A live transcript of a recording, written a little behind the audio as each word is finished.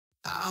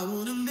I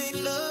wanna make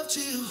love to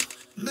you,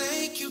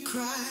 make you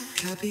cry.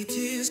 Happy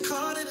tears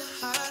caught in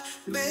a high,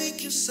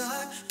 make you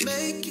sigh,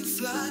 make you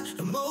fly.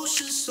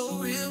 Emotions so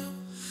real,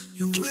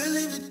 you're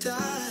willing to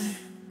die.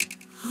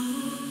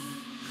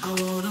 I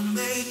wanna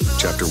make love.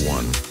 Chapter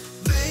 1.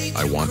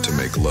 I want to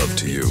make love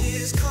to you.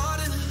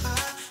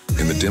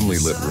 In the dimly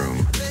lit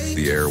room,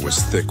 the air was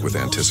thick with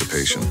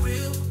anticipation.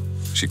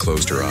 She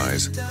closed her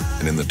eyes,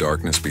 and in the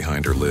darkness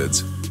behind her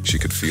lids, she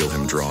could feel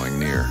him drawing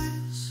near.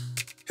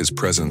 His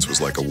presence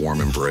was like a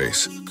warm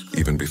embrace,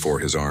 even before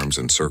his arms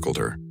encircled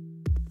her.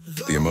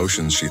 The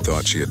emotions she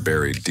thought she had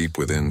buried deep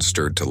within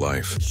stirred to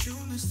life,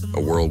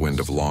 a whirlwind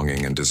of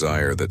longing and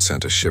desire that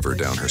sent a shiver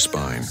down her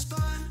spine.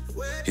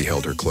 He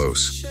held her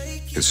close,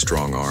 his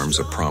strong arms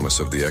a promise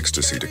of the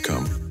ecstasy to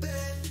come.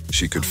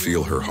 She could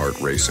feel her heart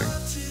racing,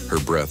 her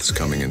breaths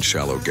coming in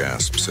shallow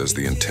gasps as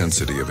the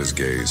intensity of his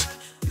gaze,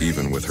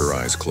 even with her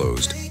eyes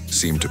closed,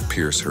 seemed to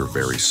pierce her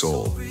very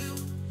soul.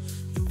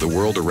 The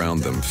world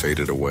around them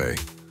faded away,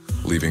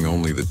 leaving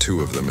only the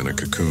two of them in a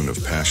cocoon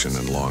of passion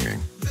and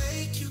longing.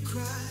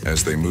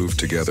 As they moved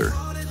together,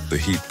 the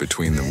heat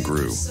between them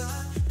grew,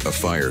 a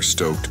fire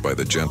stoked by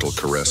the gentle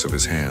caress of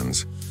his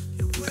hands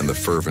and the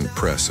fervent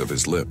press of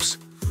his lips.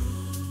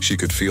 She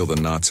could feel the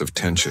knots of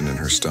tension in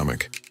her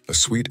stomach, a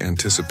sweet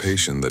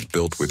anticipation that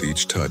built with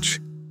each touch,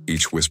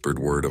 each whispered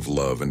word of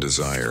love and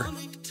desire.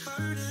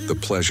 The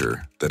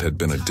pleasure that had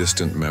been a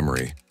distant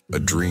memory, a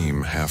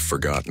dream half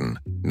forgotten,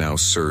 now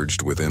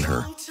surged within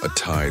her, a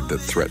tide that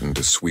threatened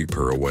to sweep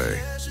her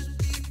away.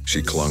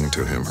 She clung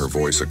to him, her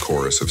voice a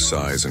chorus of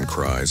sighs and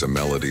cries, a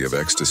melody of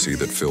ecstasy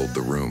that filled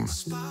the room.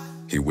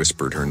 He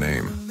whispered her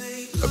name,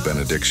 a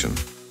benediction,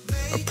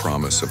 a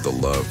promise of the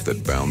love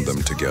that bound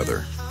them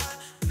together.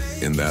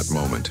 In that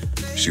moment,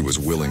 she was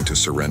willing to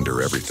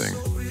surrender everything,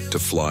 to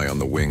fly on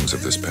the wings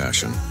of this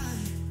passion,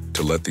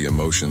 to let the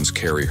emotions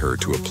carry her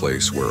to a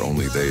place where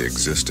only they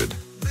existed.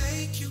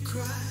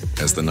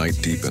 As the night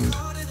deepened,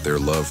 their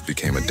love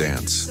became a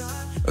dance,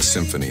 a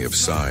symphony of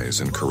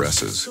sighs and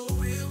caresses,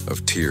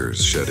 of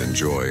tears shed in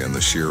joy and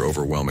the sheer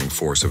overwhelming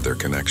force of their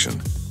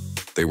connection.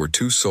 They were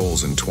two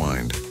souls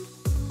entwined,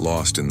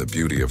 lost in the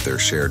beauty of their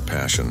shared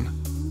passion,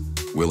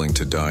 willing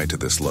to die to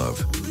this love,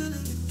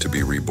 to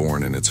be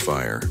reborn in its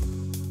fire.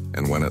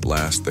 And when at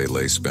last they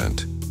lay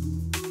spent,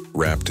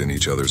 wrapped in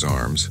each other's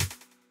arms,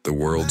 the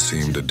world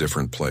seemed a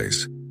different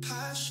place.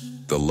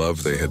 The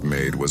love they had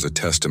made was a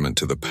testament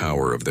to the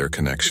power of their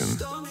connection,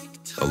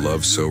 a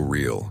love so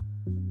real,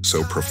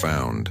 so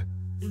profound,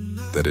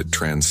 that it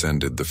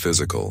transcended the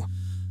physical,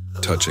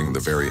 touching the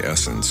very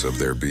essence of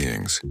their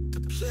beings.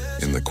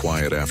 In the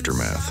quiet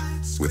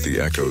aftermath, with the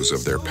echoes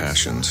of their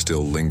passion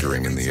still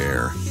lingering in the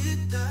air,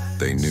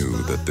 they knew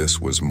that this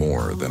was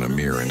more than a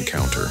mere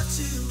encounter.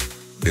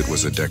 It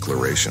was a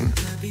declaration,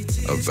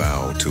 a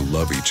vow to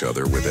love each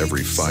other with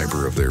every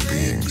fiber of their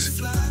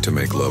beings, to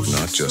make love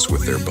not just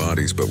with their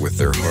bodies but with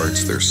their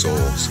hearts, their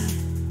souls,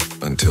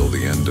 until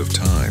the end of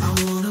time.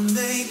 I wanna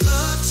make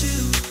love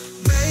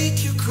to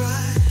make you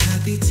cry.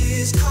 Happy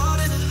tears caught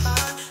in a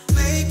high,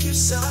 make you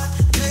sigh,